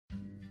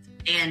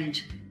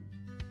And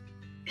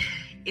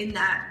in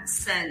that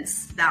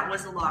sense, that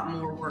was a lot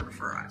more work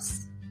for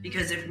us.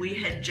 Because if we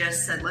had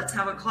just said, let's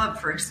have a club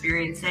for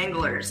experienced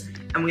anglers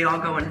and we all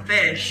go and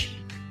fish,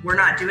 we're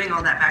not doing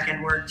all that back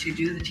end work to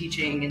do the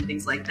teaching and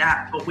things like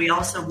that. But we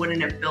also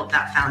wouldn't have built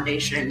that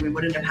foundation. We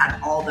wouldn't have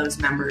had all those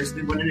members.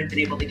 We wouldn't have been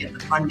able to get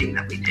the funding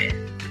that we did.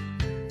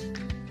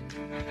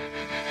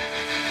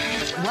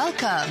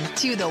 Welcome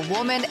to the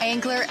Woman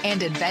Angler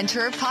and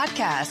Adventurer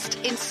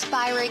Podcast,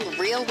 inspiring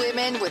real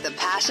women with a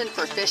passion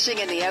for fishing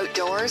in the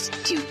outdoors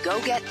to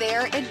go get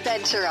their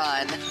adventure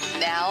on.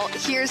 Now,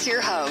 here's your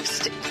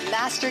host,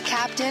 Master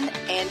Captain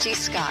Angie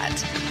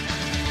Scott.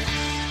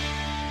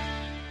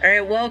 All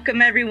right,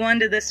 welcome everyone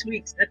to this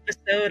week's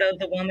episode of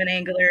the Woman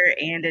Angler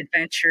and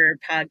Adventurer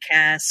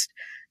Podcast.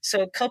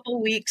 So a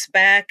couple weeks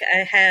back, I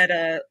had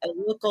a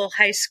local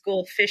high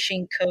school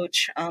fishing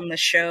coach on the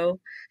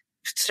show.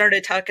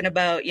 Started talking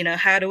about,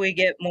 how do we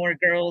get more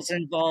girls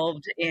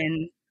involved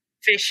in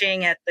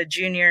fishing at the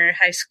junior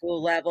high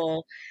school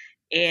level.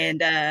 And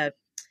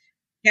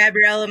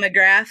Gabriella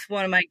McGrath,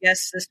 one of my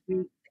guests this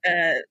week,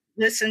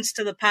 listens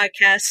to the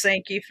podcast.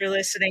 Thank you for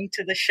listening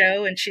to the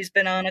show. And she's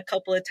been on a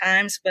couple of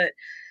times, but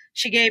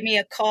she gave me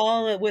a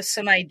call with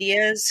some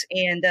ideas.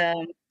 And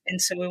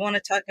so we want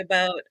to talk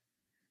about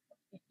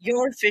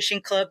your fishing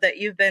club that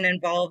you've been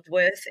involved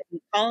with in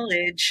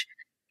college.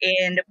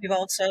 And we've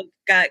also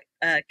got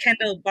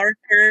Kendall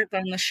Barker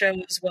on the show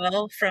as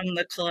well from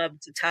the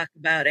club to talk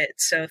about it.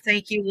 So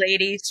thank you,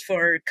 ladies,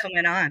 for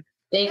coming on.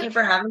 Thank you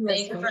for having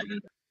me.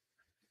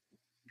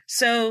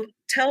 So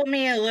tell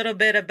me a little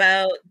bit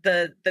about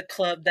the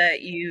club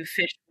that you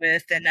fished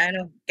with. And I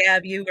know,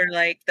 Gab, you were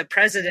like the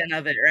president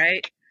of it,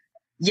 right?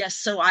 Yes,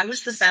 so I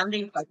was the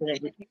founding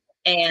president,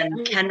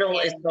 and Kendall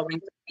is going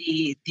to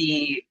be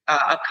the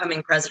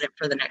upcoming president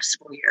for the next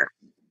school year.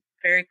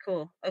 Very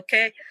cool.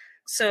 Okay.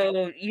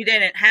 So you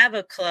didn't have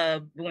a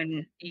club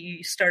when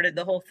you started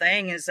the whole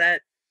thing. Is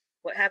that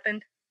what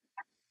happened?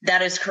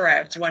 That is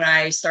correct. When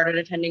I started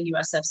attending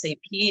USF St.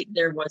 Pete,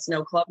 there was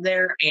no club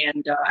there,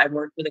 and I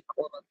worked with a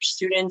couple of other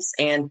students,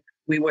 and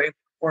we were able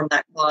to form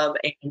that club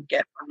and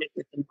get funded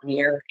within 1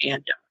 year.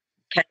 And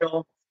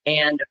Kendall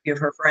and a few of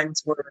her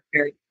friends were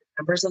very good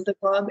members of the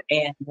club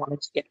and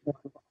wanted to get more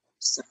involved.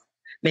 So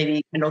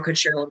maybe Kendall could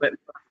share a little bit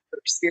more of her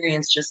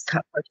experience just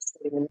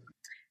participating in.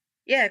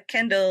 Yeah,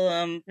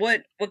 Kendall,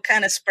 what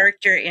kind of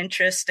sparked your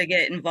interest to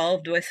get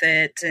involved with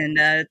it? And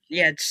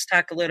just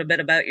talk a little bit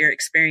about your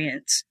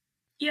experience.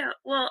 Yeah,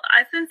 well,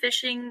 I've been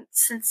fishing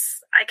since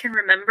I can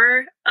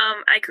remember.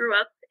 I grew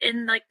up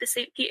in the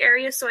St. Pete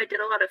area, so I did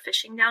a lot of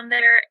fishing down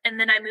there. And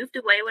then I moved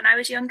away when I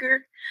was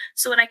younger.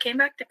 So when I came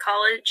back to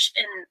college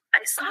and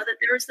I saw that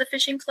there was the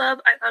fishing club,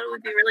 I thought it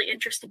would be really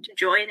interesting to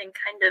join and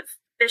kind of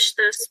fish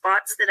those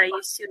spots that I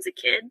used to as a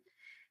kid.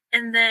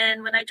 And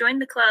then when I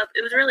joined the club,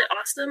 it was really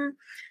awesome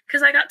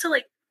because I got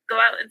to go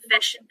out and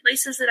fish in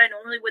places that I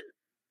normally wouldn't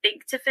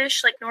think to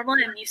fish.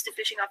 Normally I'm used to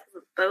fishing off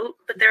of a boat,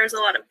 but there's a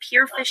lot of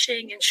pier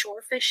fishing and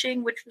shore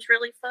fishing, which was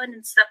really fun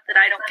and stuff that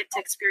I don't get to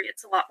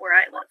experience a lot where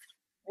I live.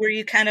 Were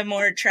you kind of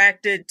more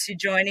attracted to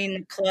joining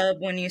the club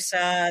when you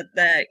saw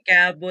that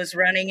Gab was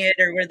running it,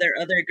 or were there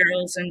other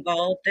girls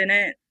involved in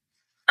it?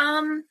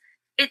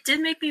 It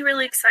did make me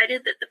really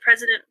excited that the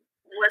president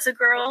was a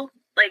girl.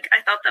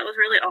 I thought that was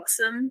really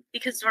awesome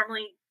because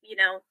normally,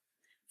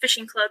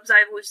 fishing clubs,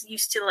 I was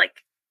used to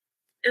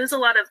it was a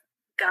lot of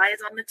guys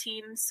on the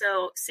team.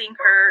 So seeing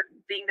her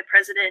being the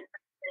president,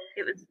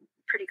 it was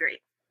pretty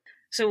great.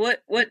 So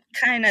what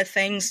kind of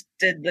things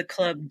did the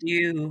club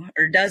do,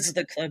 or does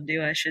the club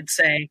do, I should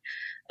say?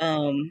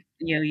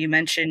 You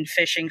mentioned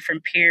fishing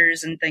from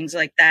piers and things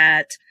like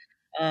that.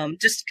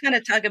 Just kind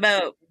of talk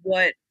about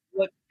what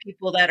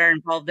people that are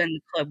involved in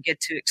the club get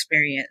to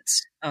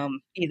experience.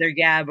 Either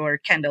Gab or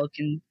Kendall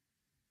can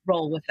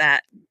roll with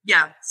that.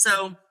 Yeah.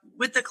 So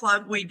with the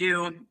club, we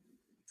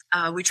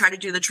try to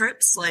do the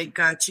trips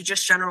to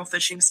just general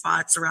fishing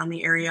spots around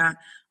the area.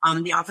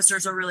 The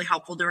officers are really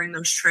helpful during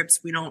those trips.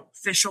 We don't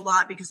fish a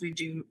lot because we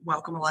do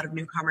welcome a lot of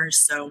newcomers.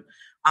 So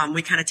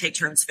we kind of take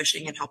turns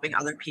fishing and helping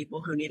other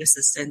people who need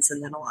assistance.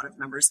 And then a lot of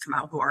members come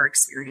out who are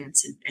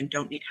experienced and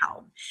don't need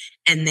help.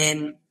 And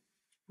then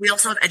we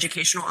also have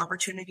educational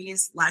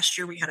opportunities. Last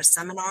year we had a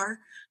seminar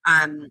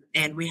and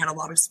we had a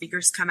lot of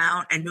speakers come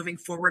out. And moving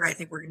forward, I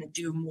think we're going to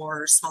do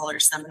more smaller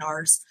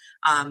seminars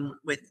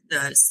with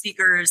the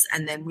speakers.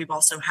 And then we've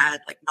also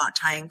had knot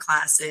tying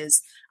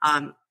classes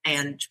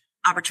and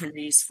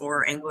opportunities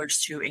for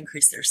anglers to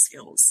increase their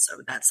skills.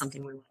 So that's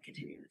something we want to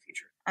continue in the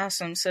future.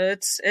 Awesome. So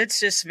it's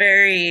just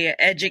very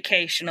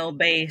educational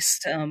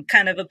based,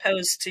 kind of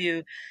opposed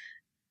to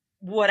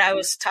what I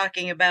was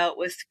talking about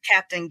with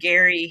Captain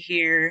Gary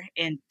here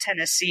in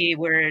Tennessee,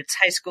 where it's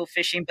high school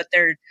fishing, but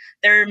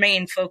their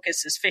main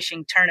focus is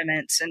fishing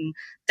tournaments, and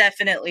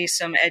definitely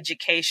some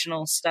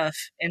educational stuff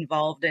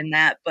involved in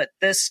that. But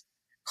this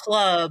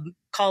club,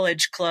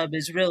 college club,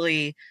 is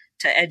really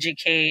to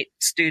educate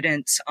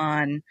students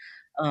on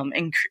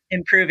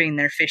improving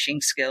their fishing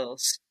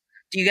skills.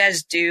 Do you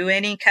guys do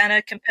any kind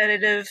of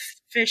competitive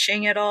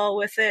fishing at all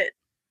with it?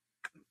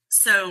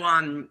 So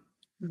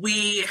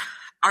We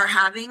are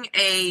having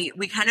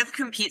we kind of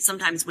compete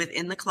sometimes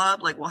within the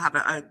club, like we'll have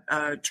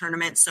a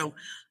tournament. So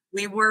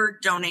we were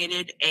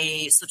donated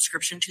a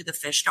subscription to the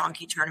Fish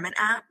Donkey tournament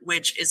app,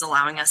 which is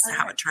allowing us to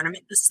have a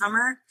tournament this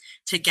summer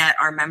to get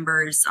our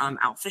members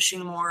out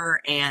fishing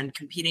more and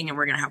competing. And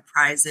we're going to have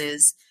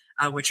prizes,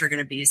 which are going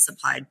to be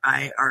supplied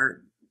by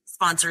our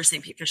sponsor,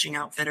 St. Pete Fishing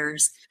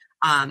Outfitters.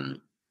 And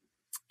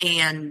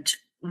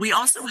we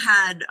also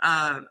had,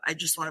 I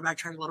just want to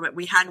backtrack a little bit.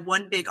 We had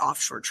one big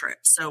offshore trip.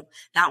 So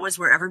that was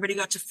where everybody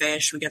got to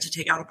fish. We got to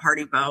take out a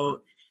party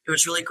boat. It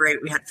was really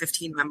great. We had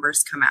 15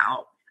 members come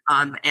out.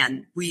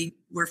 And we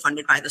were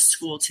funded by the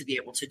school to be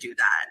able to do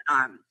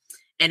that.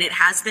 And it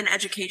has been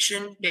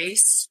education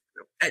based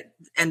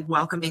and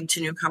welcoming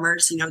to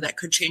newcomers. That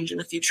could change in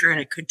the future and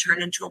it could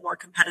turn into a more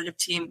competitive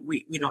team.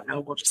 We don't know.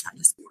 We'll just have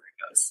to see where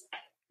it goes.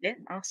 Yeah,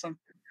 awesome.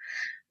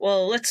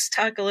 Well, let's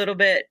talk a little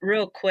bit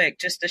real quick,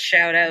 just a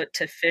shout out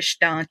to Fish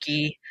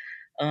Donkey.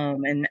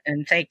 And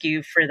thank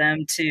you for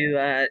them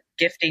to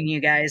gifting you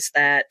guys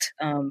that.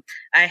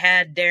 I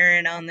had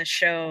Darren on the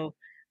show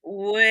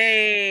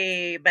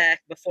way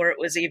back before it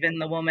was even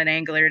the Woman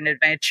Angler and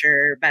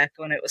Adventure, back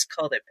when it was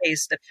called It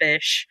Pays to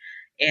Fish,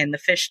 and the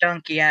Fish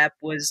Donkey app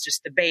was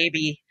just a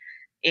baby.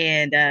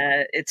 And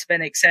it's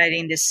been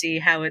exciting to see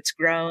how it's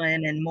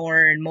growing and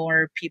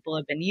more people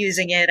have been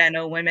using it. I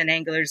know Women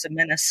Anglers of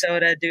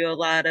Minnesota do a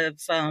lot of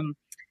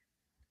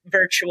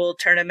virtual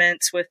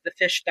tournaments with the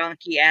Fish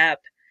Donkey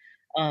app.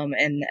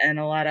 And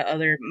a lot of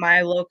other,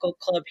 my local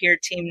club here,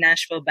 Team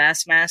Nashville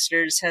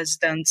Bassmasters, has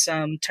done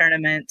some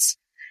tournaments.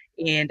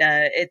 And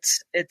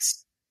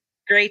it's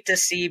great to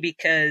see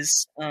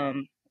because,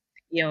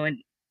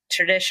 in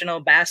traditional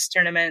bass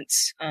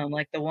tournaments,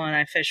 like the one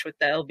I fish with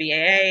the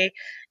LBAA,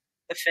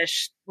 the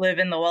fish live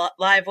in the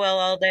live well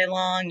all day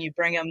long. You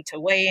bring them to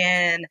weigh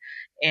in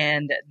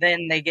and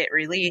then they get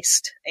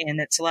released. And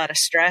it's a lot of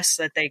stress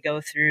that they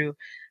go through.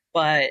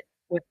 But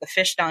with the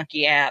Fish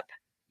Donkey app,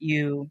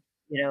 you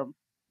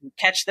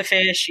catch the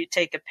fish, you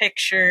take a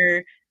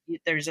picture,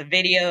 there's a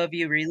video of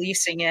you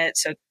releasing it.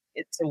 So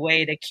it's a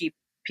way to keep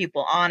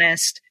people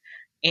honest,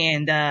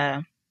 and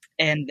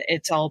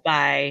it's all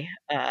by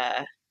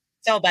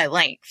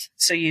length.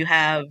 So you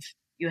have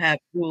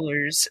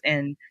rulers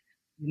and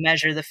you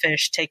measure the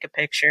fish, take a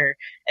picture,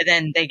 and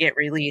then they get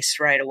released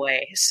right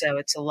away. So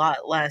it's a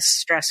lot less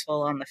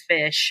stressful on the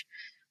fish.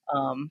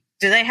 Do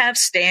they have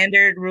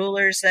standard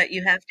rulers that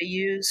you have to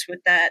use with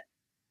that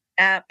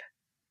app?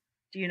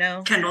 Do you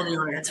know? Kendall, do you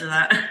want to answer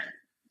that?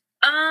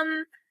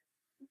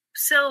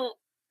 So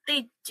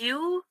they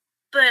do,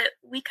 but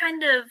we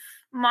kind of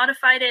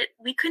modified it.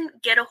 We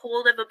couldn't get a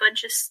hold of a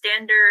bunch of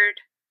standard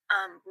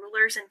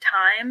rulers in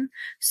time,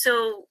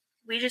 so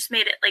we just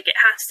made it like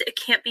it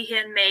can't be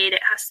handmade.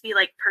 It has to be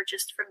like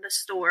purchased from the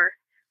store,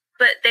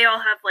 but they all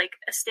have like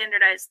a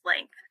standardized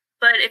length.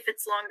 But if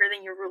it's longer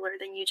than your ruler,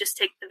 then you just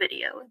take the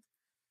video.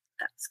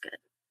 That's good.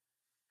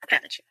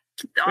 Gotcha.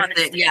 Keep the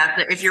honesty.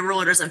 If your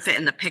ruler doesn't fit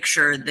in the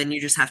picture, then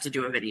you just have to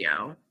do a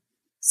video.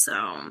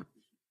 So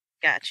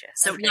gotcha.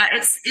 So okay.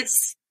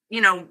 It's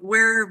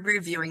we're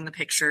reviewing the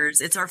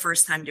pictures. It's our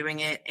first time doing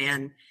it.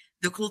 And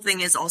the cool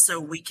thing is also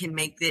we can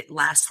make it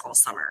last all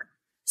summer.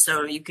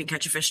 So you can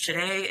catch a fish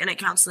today and it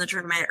counts in the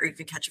tournament, or you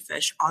can catch a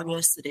fish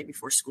August, the day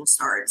before school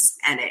starts,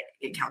 and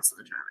it counts in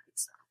the tournament.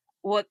 So.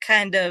 What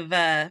kind of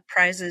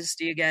prizes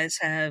do you guys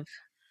have?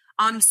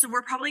 So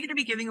we're probably going to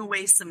be giving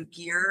away some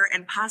gear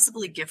and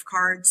possibly gift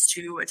cards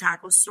to a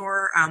tackle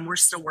store. We're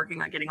still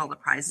working on getting all the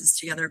prizes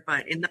together,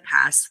 but in the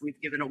past we've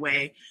given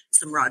away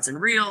some rods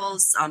and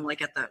reels,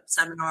 like at the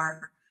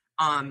seminar.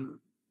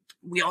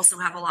 We also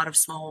have a lot of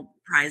small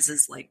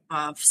prizes like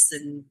buffs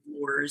and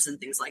lures and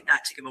things like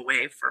that to give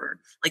away for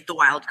like the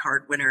wild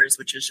card winners,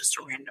 which is just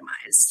a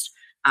randomized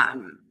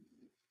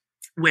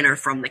winner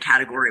from the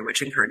category,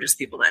 which encourages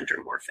people to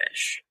enter more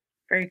fish.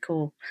 Very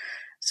cool.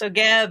 So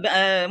Gab,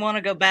 I want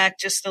to go back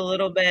just a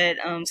little bit.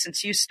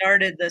 Since you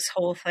started this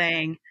whole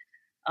thing,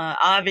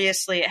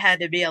 obviously it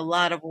had to be a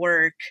lot of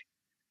work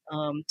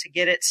to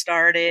get it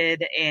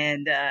started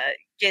and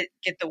get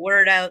the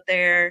word out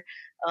there.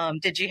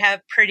 Did you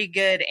have pretty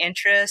good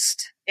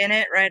interest in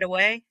it right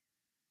away?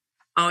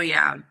 Oh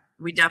yeah,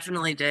 we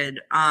definitely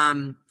did.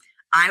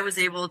 I was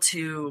able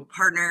to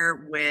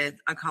partner with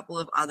a couple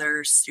of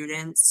other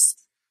students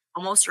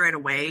almost right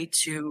away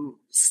to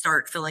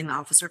start filling the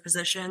officer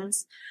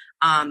positions.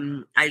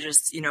 I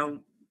just,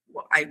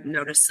 I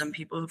noticed some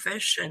people who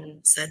fish and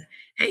said,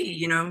 hey,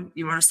 you want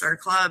to start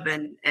a club,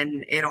 and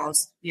it all,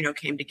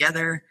 came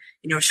together.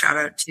 Shout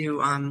out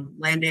to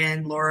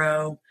Landon,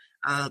 Lauro,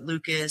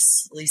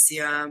 Lucas,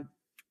 Alicia,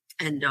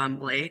 and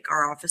Blake,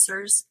 our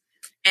officers.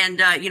 And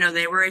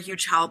they were a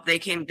huge help. They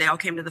all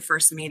came to the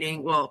first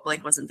meeting. Well,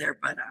 Blake wasn't there,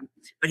 but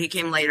he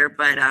came later.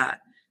 But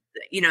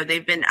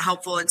they've been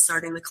helpful in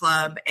starting the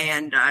club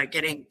and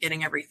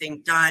getting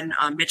everything done.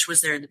 Mitch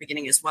was there in the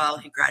beginning as well.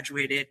 He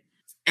graduated,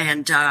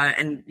 and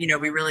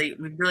we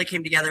really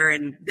came together.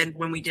 And then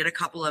when we did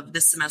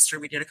this semester,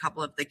 we did a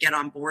couple of the get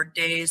on board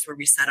days where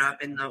we set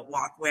up in the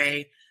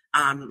walkway,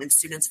 and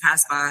students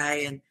passed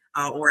by, and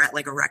or at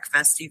like a Rec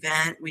Fest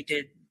event. We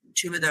did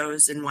 2 of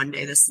those in one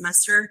day this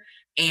semester,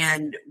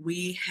 and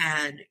we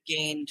had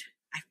gained,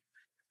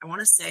 I want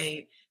to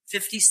say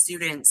 50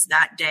 students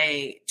that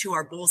day to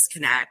our Bulls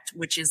Connect,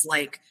 which is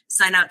like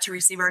sign up to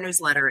receive our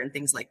newsletter and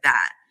things like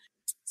that.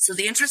 So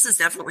the interest is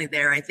definitely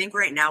there. I think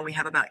right now we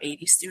have about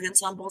 80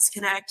 students on Bulls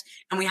Connect,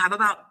 and we have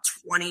about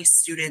 20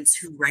 students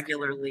who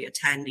regularly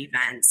attend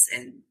events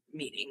and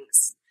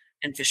meetings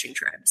and fishing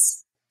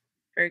trips.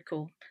 Very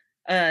cool.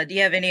 Do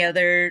you have any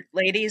other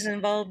ladies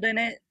involved in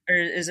it, or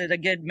is it a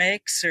good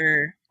mix?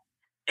 Or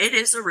it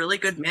is a really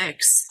good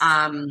mix.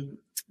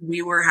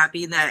 We were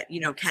happy that,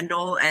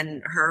 Kendall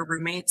and her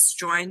roommates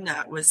joined.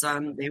 That was,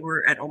 they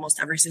were at almost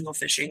every single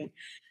fishing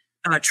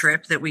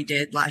trip that we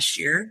did last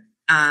year.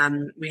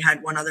 We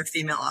had one other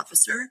female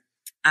officer.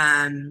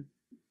 And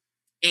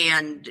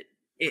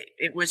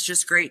it was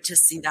just great to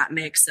see that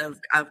mix of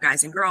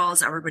guys and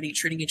girls, everybody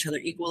treating each other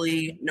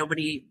equally,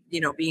 nobody,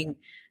 being,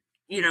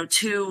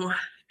 too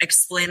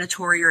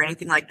explanatory or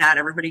anything like that.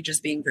 Everybody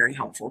just being very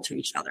helpful to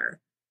each other.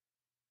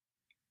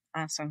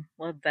 Awesome.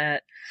 Love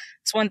that.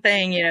 It's one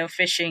thing,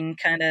 fishing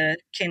kind of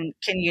can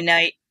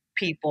unite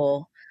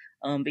people,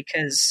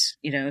 because,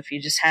 if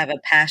you just have a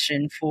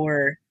passion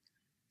for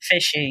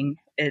fishing,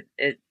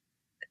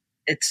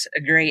 it's a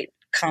great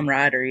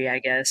camaraderie, I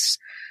guess.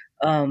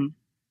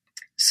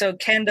 So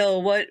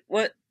Kendall,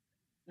 what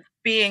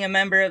being a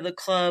member of the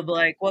club,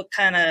 like what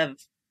kind of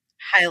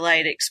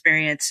highlight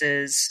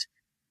experiences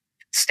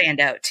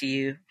stand out to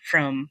you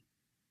from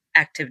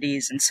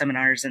activities and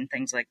seminars and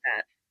things like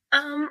that?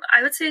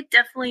 I would say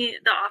definitely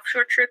the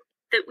offshore trip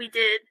that we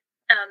did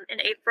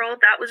in April.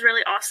 That was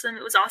really awesome.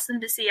 It was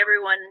awesome to see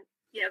everyone,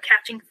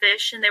 catching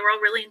fish, and they were all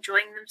really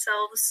enjoying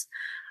themselves.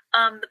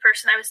 The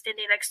person I was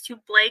standing next to,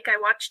 Blake, I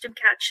watched him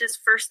catch his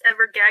first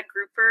ever gag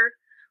grouper,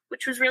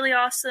 which was really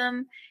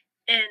awesome.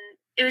 And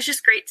it was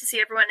just great to see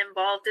everyone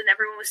involved, and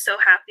everyone was so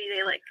happy. They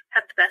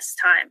had the best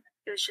time.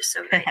 It was just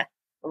so great. I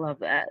love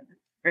that.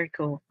 Very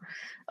cool.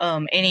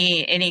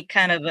 Any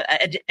kind of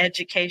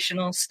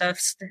educational stuff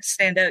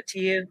stand out to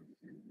you?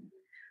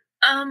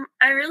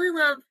 I really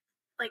love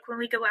when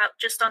we go out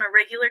just on a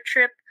regular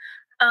trip.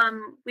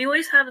 We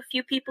always have a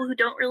few people who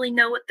don't really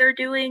know what they're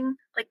doing.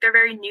 They're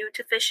very new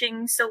to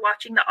fishing. So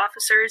watching the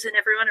officers and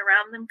everyone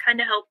around them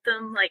kind of help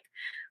them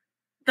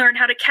learn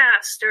how to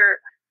cast or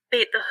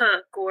bait the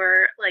hook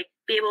or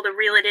be able to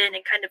reel it in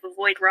and kind of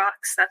avoid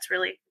rocks. That's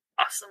really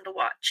awesome to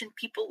watch, and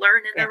people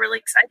learn, and they're really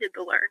excited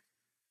to learn.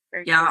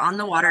 Very cool. On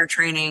the water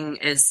training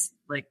is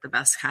the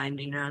best kind,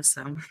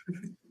 so.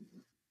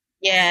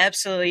 Yeah,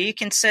 absolutely. You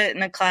can sit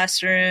in a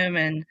classroom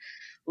and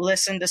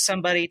listen to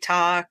somebody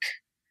talk,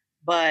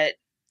 but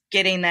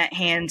getting that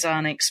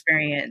hands-on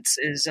experience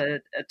is a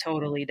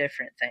totally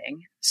different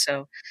thing.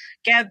 So,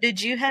 Gab,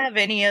 did you have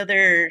any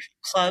other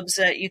clubs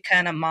that you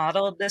kind of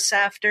modeled this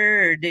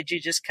after, or did you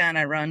just kind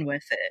of run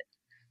with it?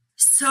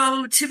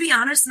 So, to be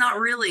honest, not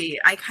really.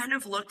 I kind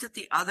of looked at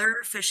the other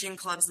fishing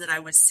clubs that I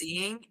was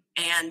seeing,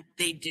 and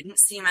they didn't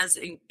seem as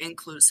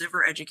inclusive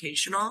or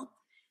educational.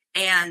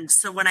 And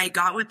so when I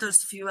got with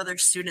those few other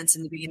students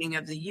in the beginning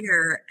of the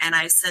year, and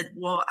I said,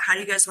 well, how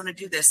do you guys want to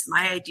do this?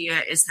 My idea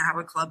is to have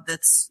a club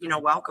that's,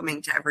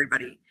 welcoming to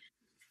everybody.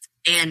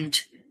 And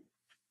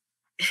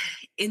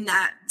in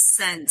that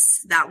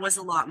sense, that was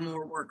a lot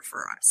more work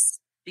for us,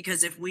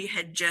 because if we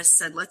had just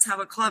said, let's have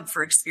a club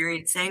for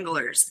experienced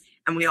anglers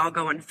and we all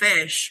go and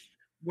fish,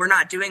 we're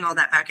not doing all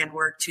that back end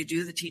work to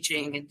do the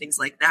teaching and things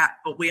like that.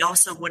 But we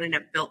also wouldn't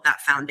have built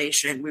that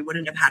foundation. We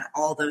wouldn't have had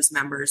all those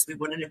members. We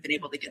wouldn't have been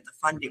able to get the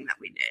funding that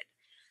we did.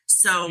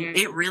 So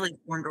it really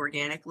formed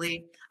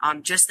organically,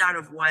 just out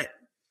of what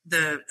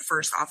the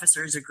first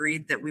officers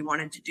agreed that we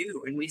wanted to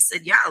do. And we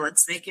said, yeah,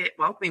 let's make it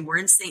welcoming. We're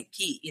in St.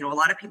 Pete. A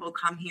lot of people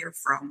come here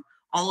from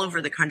all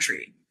over the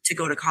country to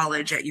go to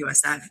college at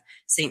USF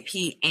St.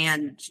 Pete.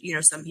 And,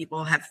 some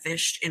people have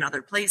fished in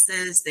other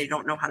places. They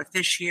don't know how to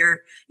fish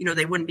here.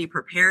 They wouldn't be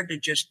prepared to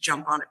just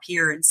jump on a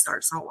pier and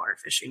start saltwater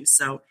fishing.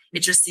 So it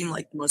just seemed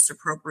like the most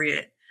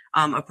appropriate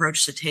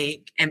approach to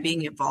take, and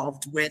being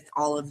involved with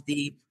all of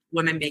the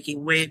women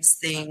making waves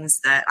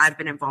things that I've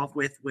been involved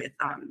with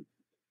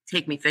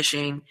Take Me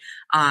Fishing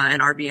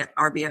and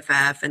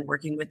RBFF, and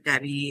working with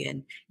Debbie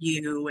and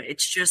you.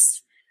 It's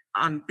just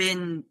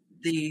been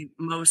the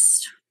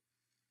most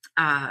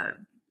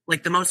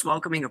the most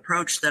welcoming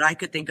approach that I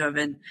could think of,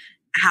 and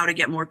how to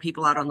get more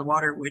people out on the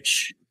water,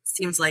 which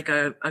seems like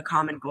a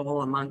common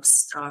goal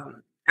amongst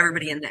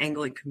everybody in the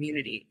angling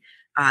community.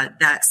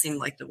 That seemed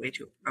like the way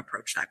to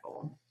approach that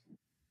goal.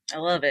 I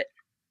love it.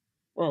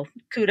 Well,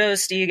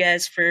 kudos to you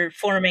guys for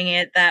forming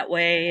it that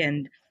way.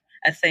 And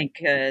I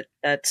think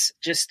that's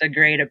just a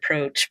great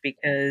approach,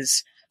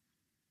 because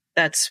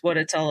that's what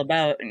it's all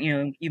about.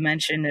 You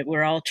mentioned that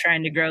we're all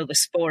trying to grow the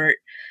sport.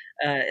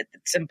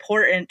 It's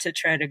important to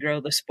try to grow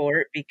the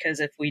sport, because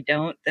if we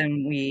don't,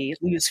 then we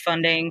lose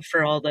funding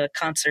for all the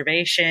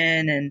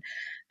conservation and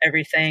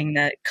everything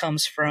that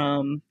comes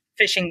from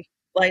fishing,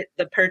 like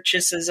the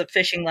purchases of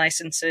fishing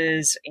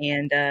licenses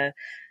and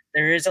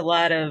there is a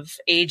lot of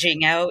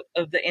aging out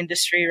of the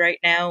industry right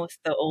now with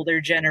the older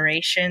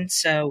generation.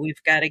 So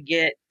we've got to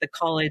get the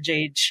college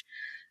age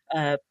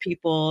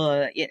people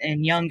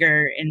and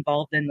younger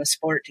involved in the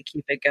sport to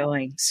keep it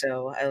going.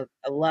 So I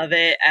love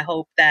it. I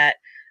hope that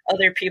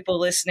other people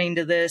listening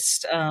to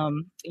this,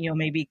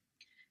 maybe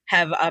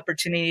have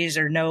opportunities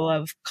or know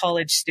of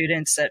college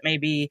students that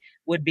maybe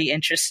would be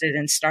interested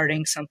in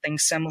starting something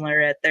similar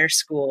at their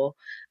school.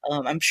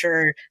 I'm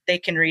sure they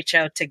can reach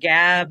out to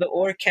Gab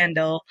or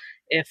Kendall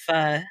if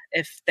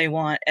they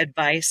want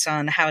advice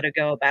on how to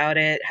go about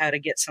it, how to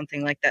get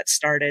something like that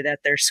started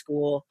at their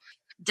school.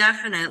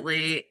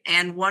 Definitely.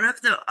 And one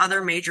of the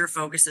other major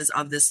focuses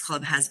of this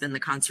club has been the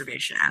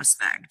conservation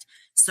aspect.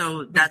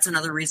 So that's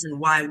another reason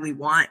why we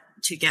want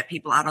to get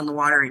people out on the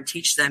water and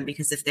teach them,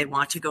 because if they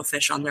want to go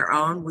fish on their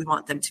own, we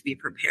want them to be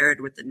prepared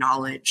with the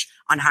knowledge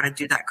on how to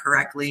do that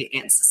correctly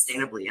and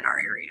sustainably in our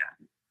area.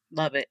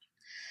 Love it.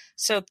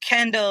 So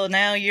Kendall,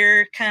 now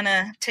you're kind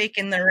of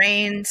taking the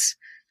reins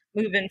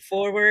moving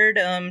forward.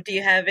 Do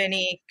you have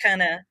any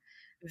kind of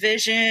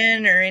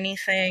vision or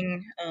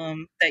anything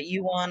that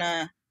you want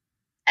to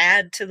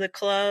add to the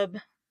club?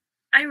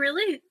 I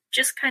really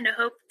just kind of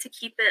hope to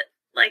keep it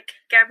like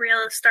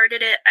Gabriella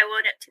started it. I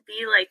want it to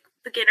be like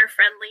beginner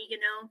friendly,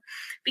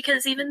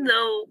 because even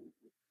though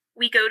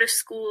we go to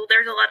school,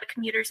 there's a lot of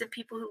commuters and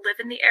people who live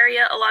in the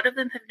area. A lot of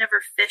them have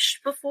never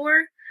fished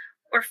before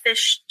or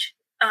fished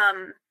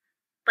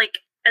like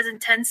as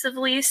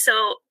intensively.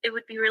 So it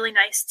would be really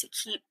nice to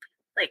keep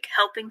like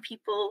helping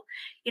people,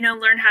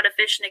 learn how to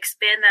fish and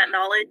expand that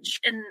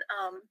knowledge. And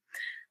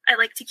I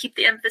like to keep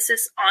the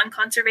emphasis on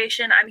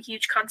conservation. I'm a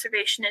huge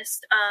conservationist.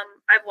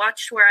 I've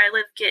watched where I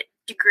live get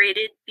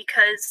degraded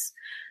because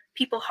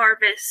people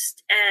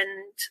harvest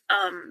and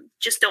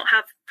just don't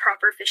have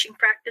proper fishing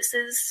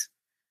practices.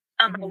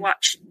 I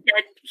watch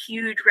dead,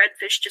 huge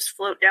redfish just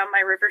float down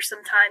my river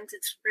sometimes.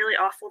 It's really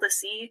awful to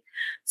see.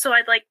 So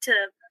I'd like to,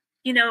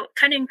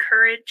 kind of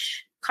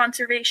encourage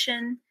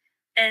conservation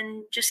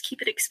and just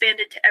keep it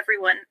expanded to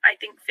everyone. I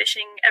think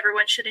fishing,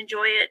 everyone should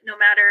enjoy it, no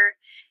matter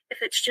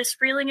if it's just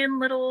reeling in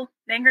little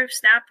mangrove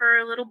snapper,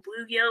 a little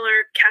bluegill,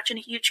 or catching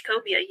a huge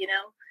cobia,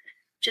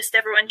 just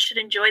everyone should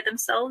enjoy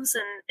themselves,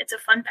 and it's a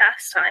fun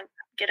pastime.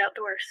 Get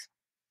outdoors.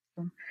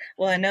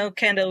 Well, I know,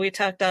 Kendall, we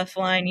talked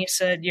offline. You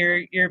said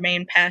your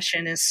main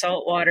passion is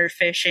saltwater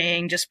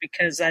fishing just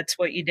because that's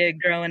what you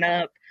did growing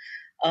up.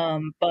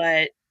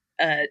 But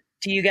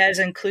do you guys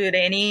include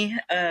any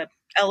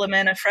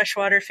element of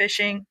freshwater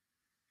fishing?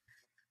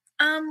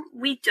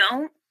 We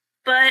don't.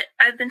 But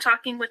I've been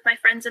talking with my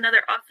friends and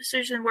other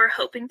officers, and we're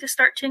hoping to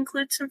start to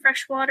include some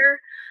freshwater,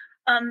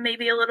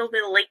 maybe a little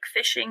bit of lake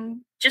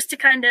fishing, just to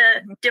kind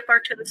of dip our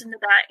toes into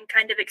that and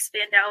kind of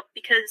expand out,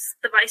 because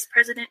the vice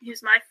president,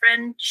 who's my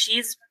friend,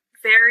 she's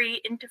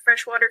very into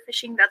freshwater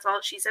fishing. That's all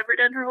she's ever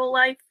done her whole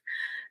life.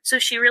 So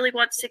she really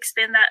wants to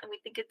expand that, and we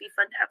think it'd be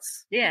fun to have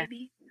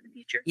maybe in the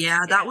future. Yeah,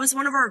 that was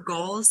one of our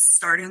goals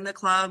starting the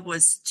club,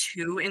 was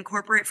to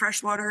incorporate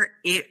freshwater.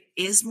 It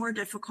is more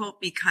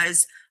difficult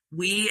because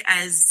we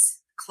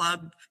as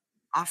club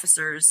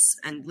officers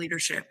and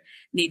leadership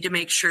need to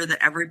make sure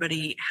that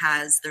everybody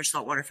has their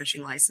saltwater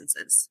fishing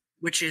licenses,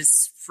 which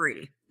is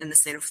free in the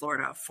state of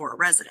Florida for a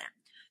resident.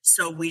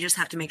 So we just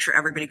have to make sure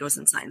everybody goes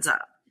and signs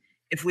up.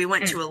 If we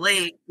went to a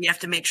lake, we have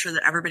to make sure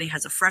that everybody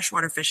has a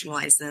freshwater fishing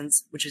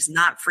license, which is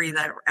not free,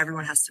 that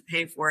everyone has to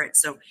pay for it.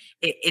 So,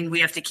 and we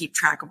have to keep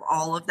track of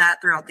all of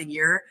that throughout the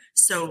year.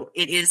 So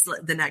it is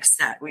the next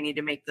step. We need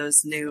to make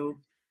those new,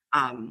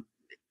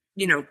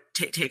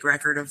 take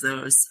record of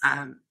those.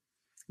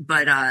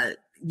 But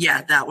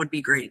that would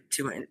be great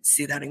to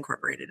see that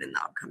incorporated in the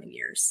upcoming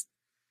years.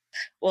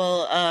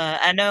 Well,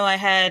 I know I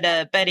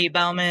had Betty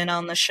Bauman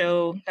on the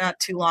show not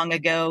too long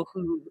ago,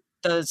 who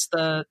does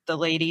the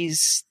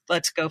ladies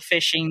Let's Go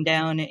Fishing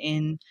down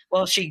in,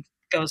 well, she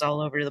goes all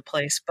over the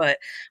place. But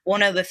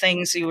one of the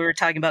things we were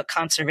talking about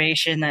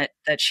conservation that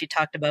she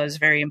talked about is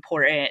very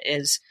important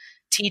is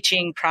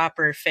teaching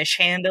proper fish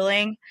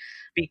handling,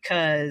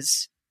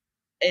 because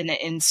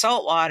in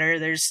saltwater,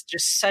 there's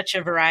just such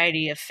a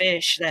variety of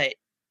fish that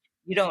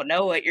you don't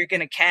know what you're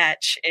going to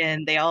catch,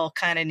 and they all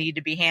kind of need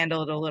to be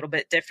handled a little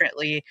bit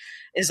differently.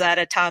 Is that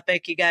a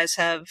topic you guys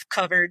have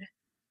covered?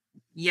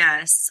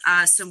 Yes.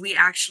 So we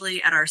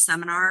actually, at our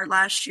seminar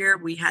last year,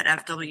 we had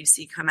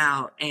FWC come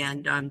out,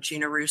 and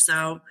Gina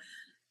Russo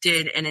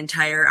did an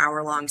entire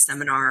hour-long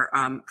seminar,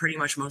 pretty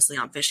much mostly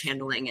on fish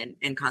handling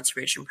and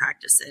conservation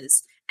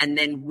practices. And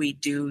then we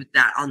do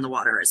that on the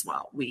water as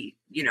well. We,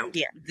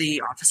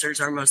 the officers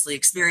are mostly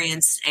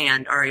experienced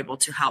and are able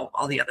to help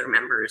all the other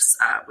members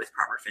with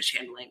proper fish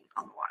handling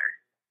on the water.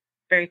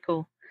 Very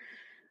cool.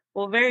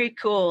 Well, very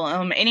cool.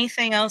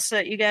 Anything else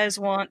that you guys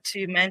want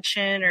to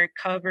mention or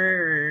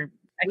cover?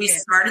 We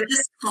started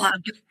this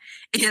club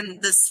in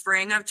the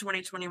spring of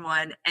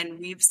 2021, and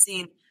we've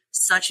seen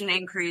such an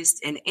increase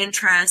in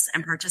interest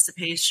and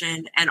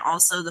participation, and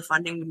also the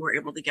funding we were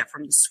able to get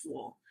from the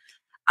school.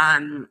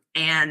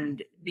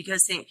 And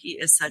because St. Pete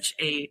is such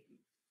a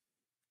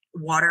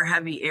water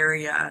heavy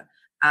area,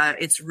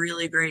 it's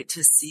really great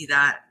to see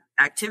that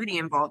activity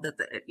involved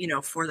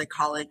that for the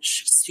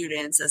college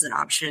students as an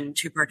option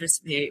to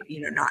participate,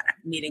 not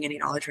needing any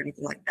knowledge or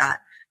anything like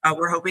that.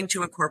 We're hoping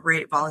to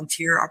incorporate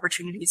volunteer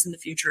opportunities in the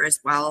future as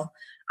well.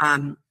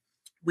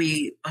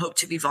 We hope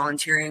to be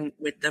volunteering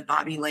with the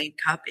Bobby Lane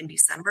Cup in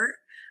December.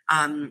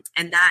 And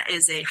that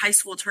is a high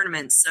school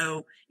tournament.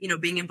 So,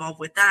 being involved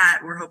with that,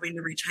 we're hoping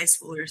to reach high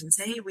schoolers and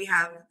say, hey, we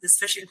have this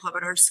fishing club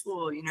at our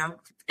school,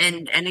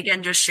 and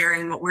again, just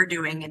sharing what we're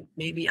doing, and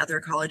maybe other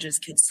colleges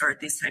can start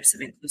these types of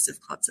inclusive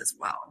clubs as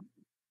well.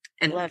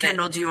 And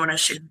Kendall, do you want to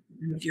share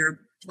your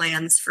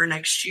plans for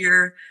next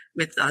year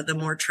with the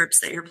more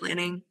trips that you're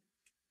planning?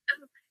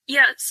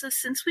 Yeah. So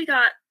since we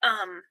got,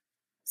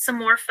 some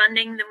more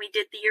funding than we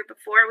did the year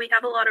before, we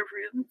have a lot of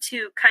room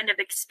to kind of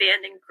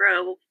expand and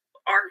grow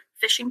our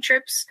fishing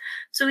trips.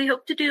 So we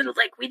hope to do,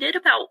 we did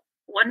about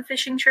 1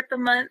 fishing trip a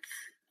month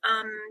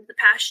the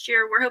past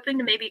year. We're hoping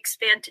to maybe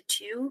expand to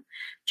 2,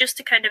 just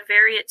to kind of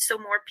vary it so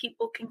more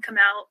people can come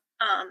out,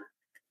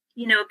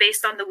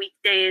 based on the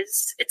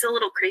weekdays. It's a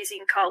little crazy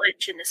in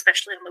college, and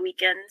especially on the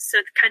weekends,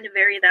 so to kind of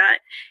vary that.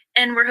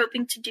 And we're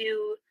hoping to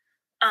do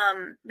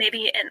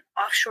maybe an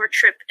offshore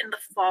trip in the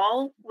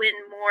fall when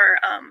more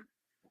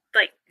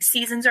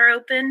seasons are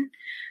open.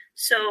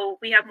 So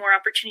we have more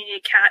opportunity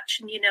to catch,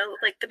 and,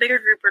 the bigger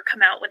grouper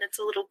come out when it's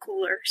a little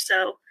cooler.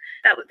 So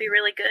that would be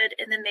really good.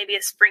 And then maybe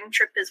a spring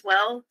trip as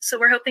well. So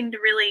we're hoping to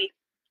really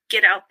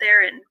get out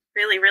there and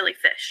really, really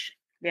fish.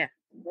 Yeah,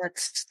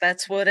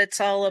 that's what it's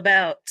all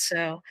about.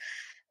 So,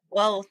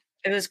 well,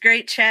 it was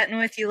great chatting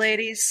with you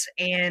ladies.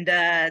 And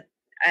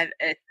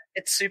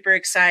it's super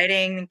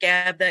exciting,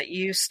 Gab, that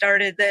you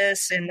started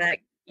this, and that,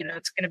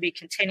 it's going to be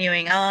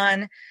continuing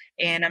on.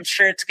 And I'm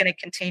sure it's going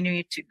to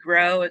continue to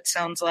grow. It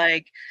sounds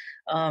like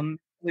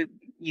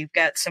you've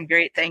got some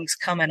great things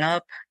coming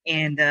up,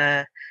 and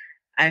I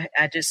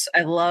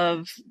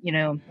love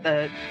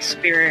the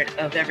spirit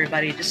of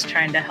everybody just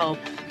trying to help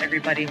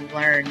everybody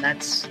learn.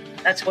 That's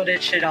what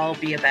it should all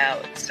be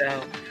about.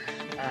 So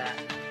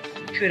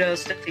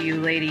kudos to you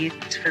ladies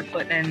for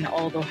putting in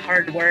all the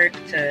hard work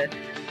to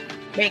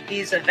make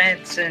these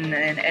events and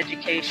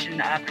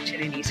education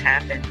opportunities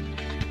happen.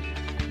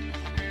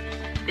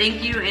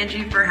 Thank you,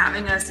 Angie, for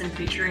having us and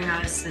featuring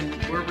us, and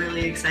we're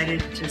really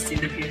excited to see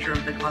the future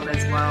of the club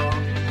as well.